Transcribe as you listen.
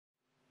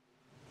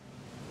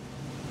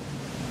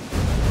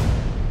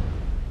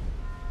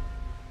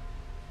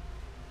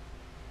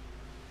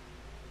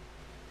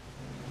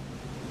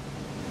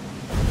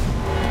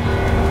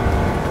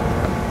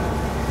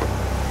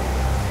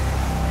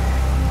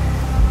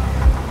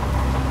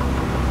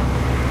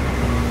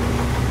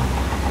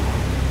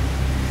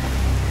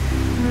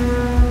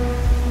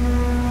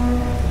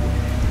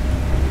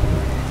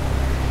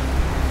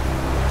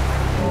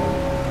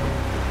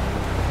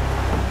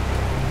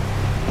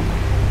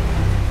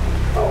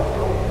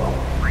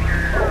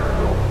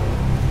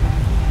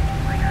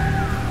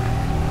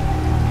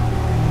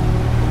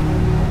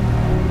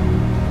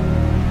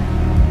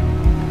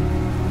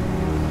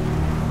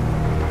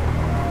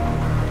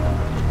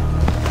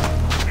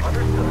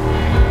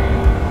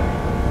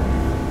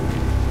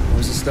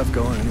stuff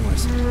going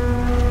anyways?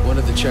 One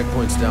of the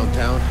checkpoints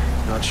downtown.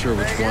 Not sure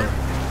which one.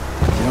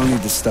 You don't need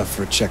this stuff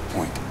for a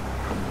checkpoint.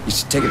 You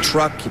should take a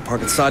truck, you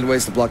park it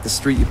sideways to block the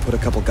street, you put a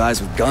couple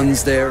guys with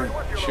guns there.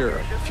 Sure,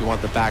 if you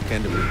want the back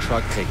end of your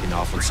truck taken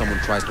off when someone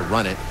tries to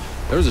run it.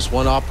 There was this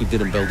one op we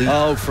did in Belize.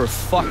 Oh, for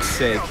fuck's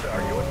sake.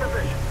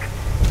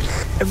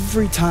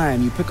 Every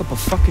time you pick up a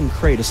fucking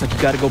crate, it's like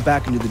you gotta go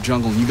back into the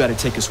jungle and you gotta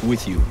take us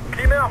with you.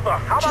 Team Alpha,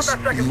 how about Just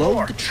that second load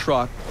floor? the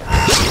truck.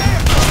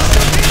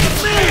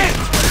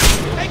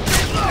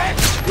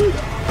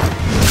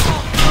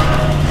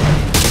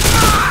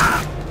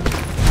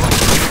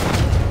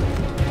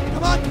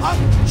 Come on,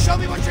 punk! Show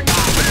me what you got!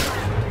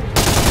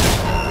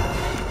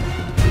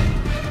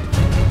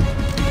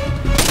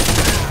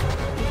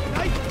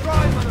 Nice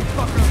try,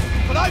 motherfucker!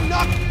 But I'm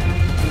not...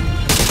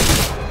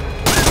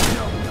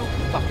 No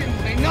fucking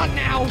way, not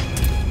now!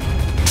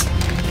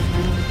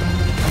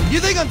 You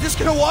think I'm just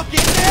gonna walk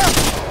in there?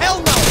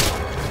 Hell no!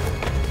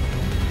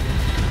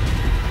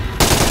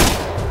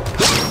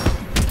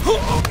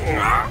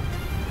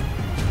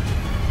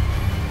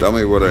 Tell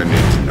me what I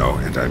need to know,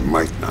 and I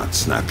might not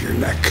snap your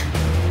neck.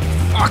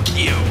 Fuck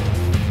you!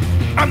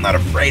 I'm not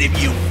afraid of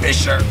you,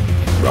 Fisher!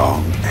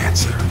 Wrong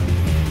answer.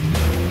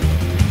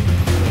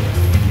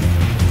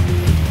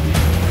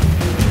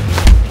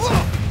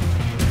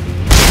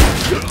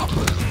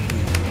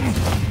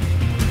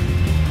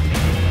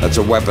 That's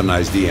a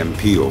weaponized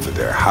EMP over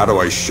there. How do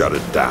I shut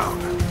it down?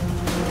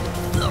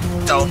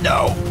 Don't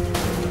know.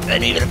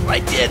 And even if I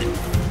did,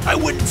 I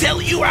wouldn't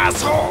tell you,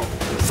 asshole!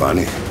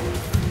 Funny.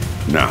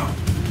 Now,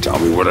 tell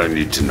me what I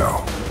need to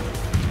know.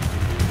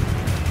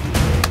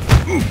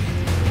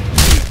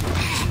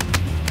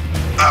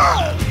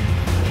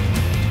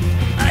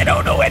 I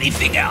don't know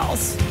anything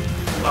else.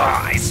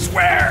 I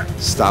swear.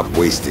 Stop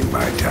wasting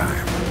my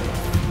time.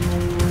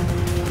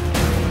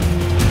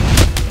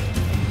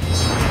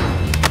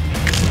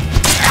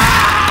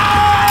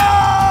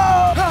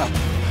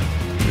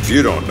 If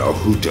you don't know,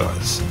 who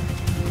does?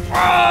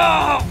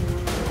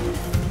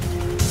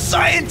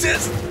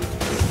 Scientist!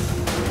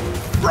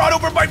 Brought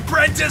over by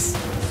Prentice!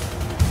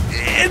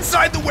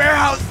 Inside the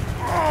warehouse!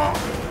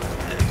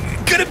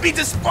 Gonna be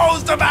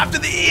disposed of after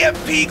the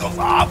EMP goes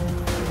off!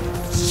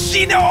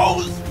 She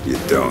knows! You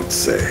don't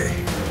say.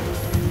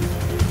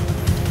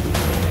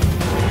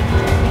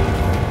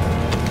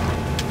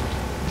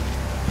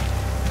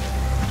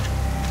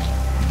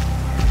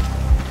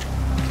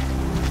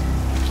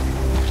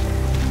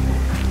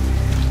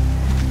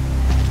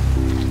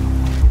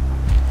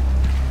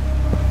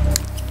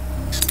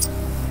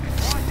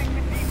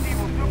 Washington, D.C.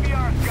 will soon be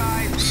ours,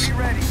 guys. Be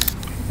ready.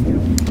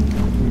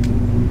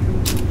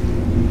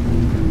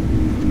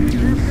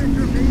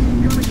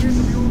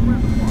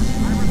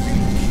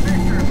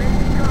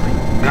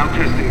 Now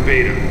testing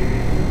beta.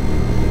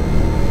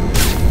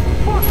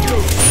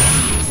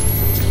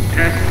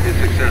 Test is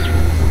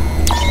successful.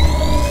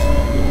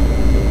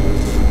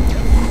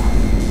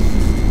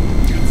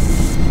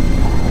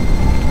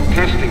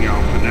 Testing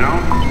alpha now.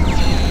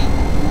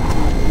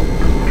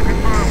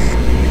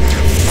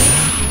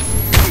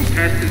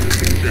 Test is a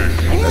success.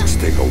 Let's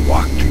take a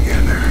walk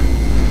together.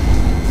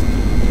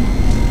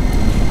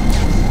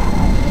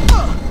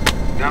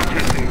 Now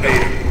testing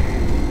beta.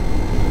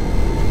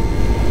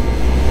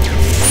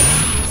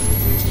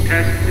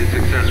 Test is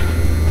successful.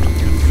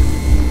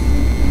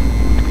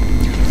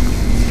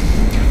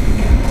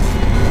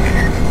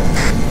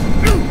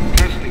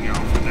 Testing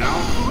alpha now.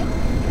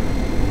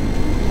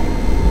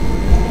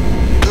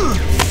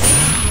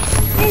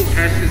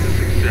 Test is a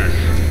success.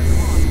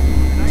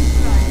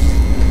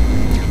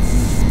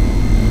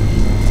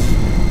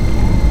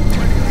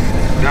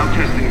 Now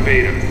testing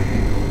beta.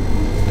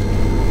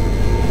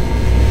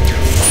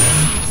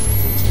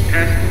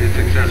 Test is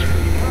successful.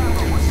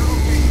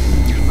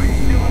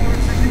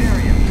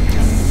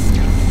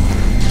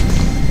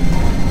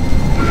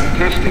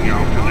 Testing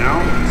alpha now.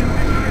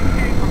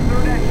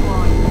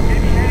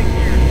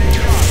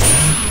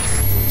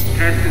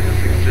 Test is a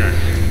success.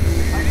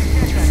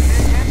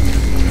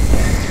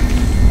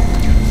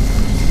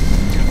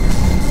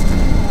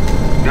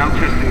 Now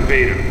testing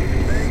beta.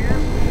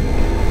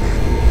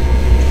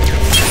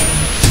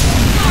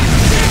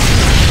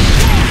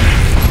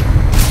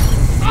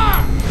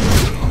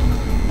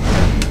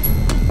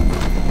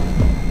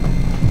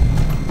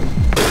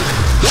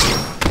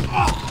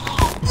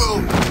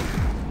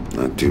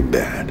 Not too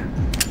bad.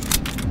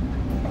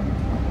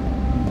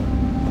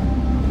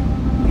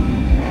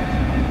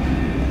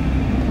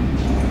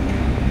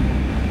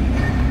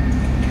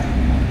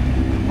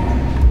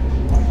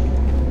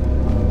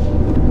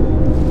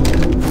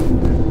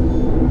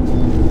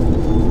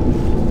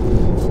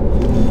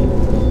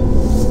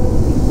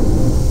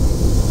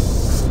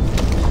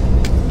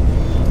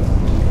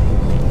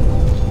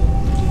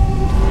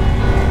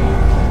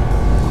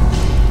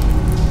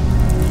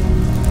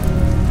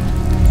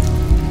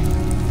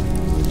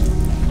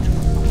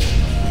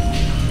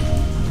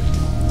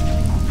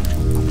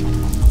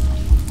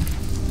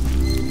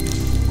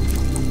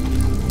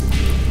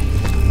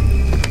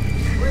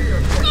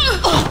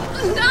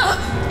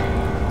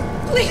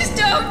 Please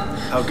don't!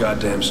 How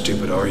goddamn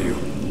stupid are you?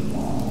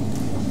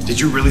 Did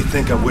you really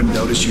think I wouldn't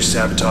notice you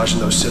sabotaging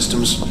those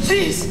systems?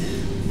 Please!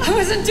 I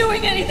wasn't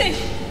doing anything!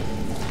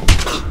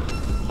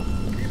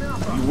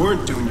 You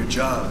weren't doing your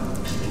job,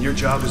 and your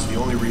job is the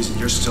only reason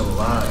you're still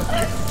alive.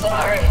 I'm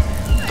sorry.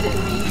 I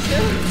didn't mean to.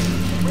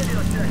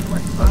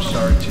 I'm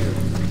sorry too,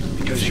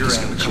 because you're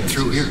gonna come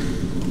through here.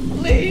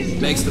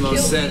 Please. Makes the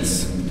most kill me.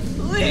 sense.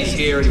 Please. He's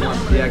here and he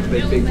wants to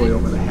deactivate Big Boy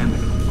over the hammock.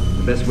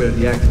 The best way to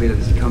deactivate it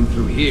is to come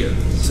through here.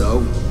 So,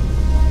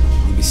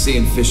 you'll be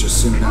seeing Fisher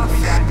soon enough.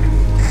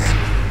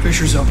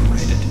 Fisher's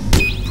overrated.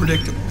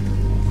 Predictable.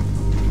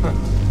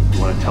 You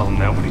want to tell him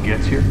that when he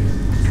gets here?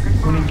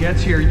 When he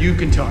gets here, you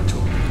can talk to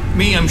him.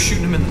 Me, I'm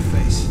shooting him in the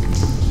face.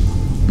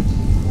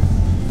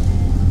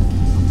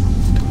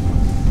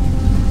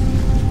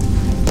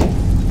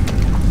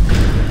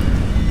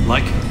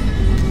 Like?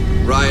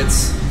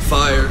 Riots,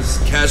 fires,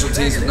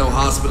 casualties with no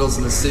hospitals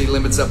and the city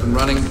limits up and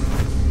running.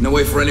 No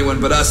way for anyone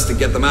but us to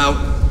get them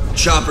out.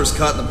 Choppers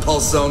caught in the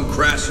pulse zone,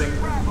 crashing.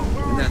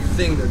 And that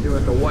thing they're doing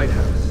at the White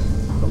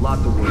House. A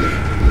lot to worry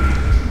about.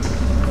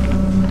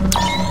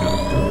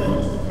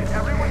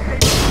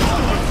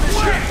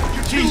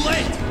 Too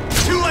late!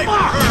 Too late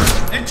for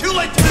her! And too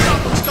late to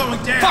stop what's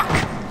going down!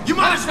 Fuck! You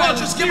might as well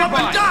just give up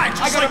and die,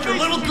 just like your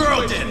little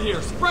girl did!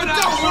 But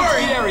don't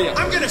worry!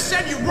 I'm gonna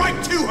send you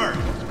right to her!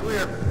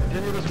 Clear.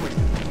 Continue this way.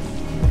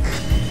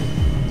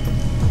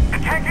 I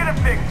can't get him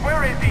fixed.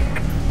 Where is he?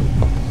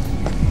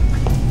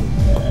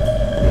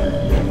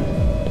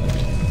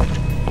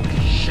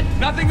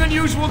 Nothing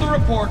unusual to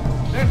report.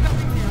 There's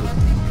nothing here. Let's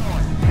keep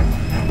going.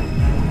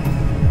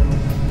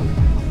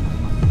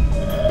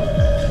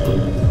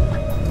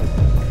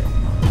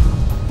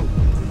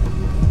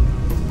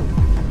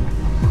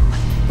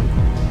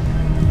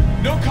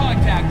 No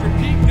contact.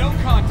 Repeat, no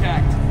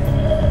contact.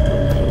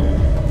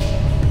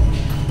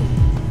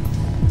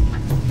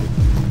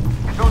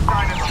 There's no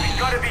sign of him. He's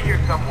gotta be here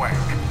somewhere.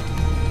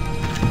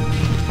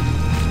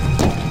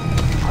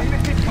 I'm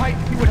gonna sit tight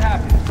and see what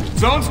happens.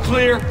 Zone's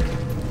clear.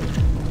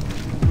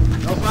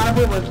 No sign of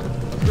movement.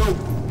 Let's go.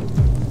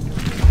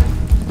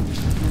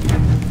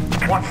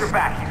 Watch your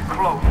back. He's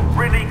close.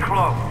 Really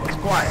close. It's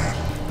quiet.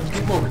 Let's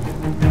keep moving.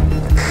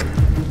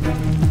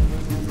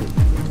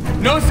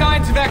 No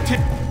signs of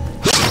activity.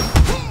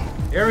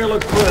 Area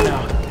looks clear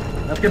now.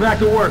 Let's get back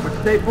to work, but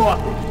stay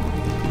focused.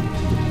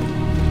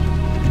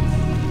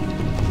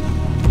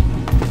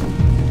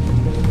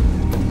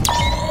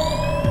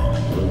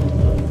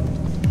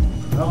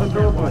 Nothing to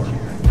report here.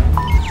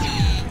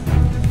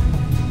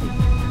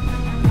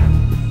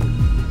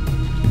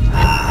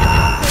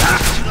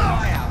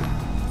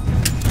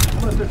 I'm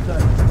gonna sit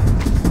tight.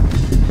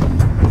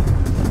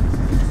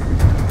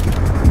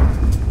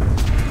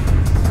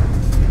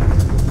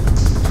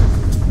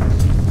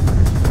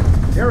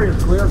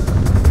 Area's clear.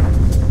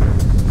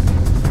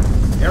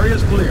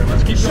 Area's clear.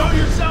 Let's keep Show going.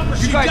 yourself or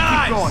You she guys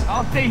dies! keep going.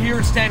 I'll stay here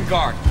and stand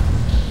guard.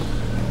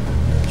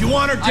 You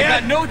want her dead? I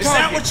got no Is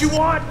that target. what you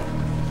want?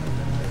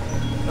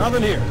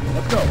 Nothing here.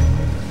 Let's go.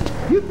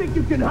 You think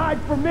you can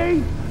hide from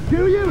me?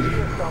 Do you?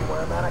 Here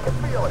somewhere, man. I can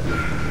feel it.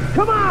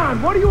 Come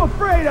on! What are you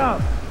afraid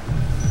of?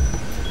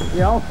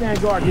 Yeah, I'll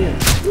stand guard here.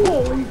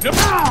 Holy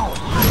cow!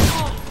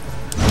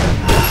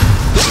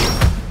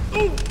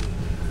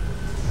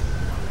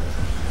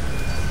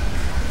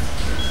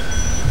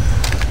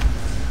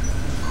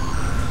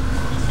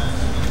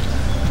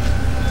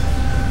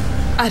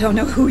 I don't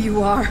know who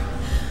you are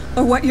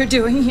or what you're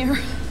doing here,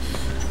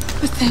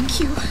 but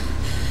thank you.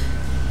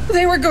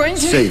 They were going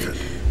to... Save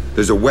it.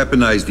 There's a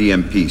weaponized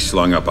EMP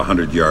slung up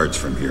 100 yards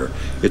from here.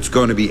 It's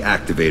going to be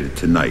activated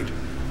tonight.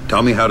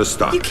 Tell me how to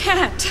stop You it.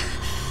 can't.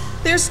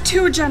 There's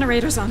 2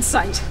 generators on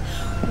site.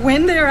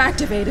 When they're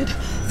activated,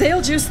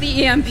 they'll juice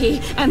the EMP,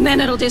 and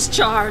then it'll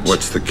discharge.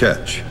 What's the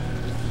catch?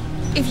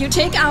 If you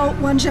take out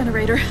one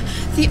generator,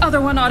 the other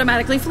one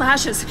automatically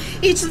flashes.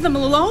 Each of them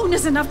alone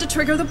is enough to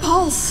trigger the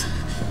pulse.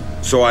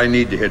 So I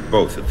need to hit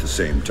both at the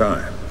same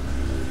time.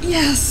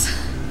 Yes.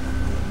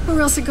 Or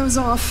else it goes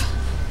off.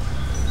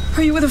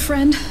 Are you with a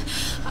friend?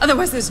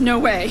 Otherwise, there's no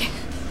way.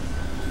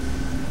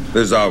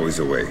 There's always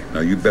a way.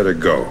 Now you better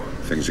go.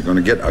 Things are going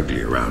to get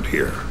ugly around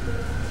here.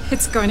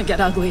 It's going to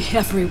get ugly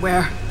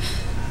everywhere.